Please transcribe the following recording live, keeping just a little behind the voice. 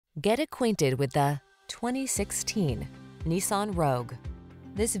Get acquainted with the 2016 Nissan Rogue.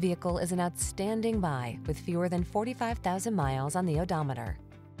 This vehicle is an outstanding buy with fewer than 45,000 miles on the odometer.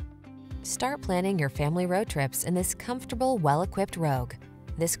 Start planning your family road trips in this comfortable, well-equipped Rogue.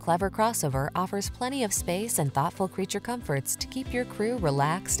 This clever crossover offers plenty of space and thoughtful creature comforts to keep your crew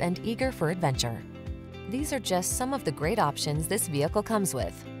relaxed and eager for adventure. These are just some of the great options this vehicle comes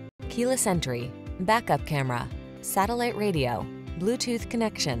with: keyless entry, backup camera, satellite radio, Bluetooth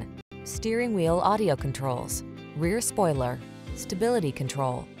connection, steering wheel audio controls, rear spoiler, stability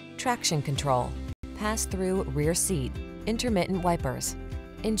control, traction control, pass-through rear seat, intermittent wipers.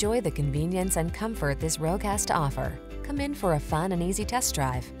 Enjoy the convenience and comfort this Rogue has to offer. Come in for a fun and easy test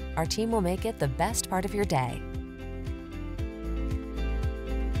drive. Our team will make it the best part of your day.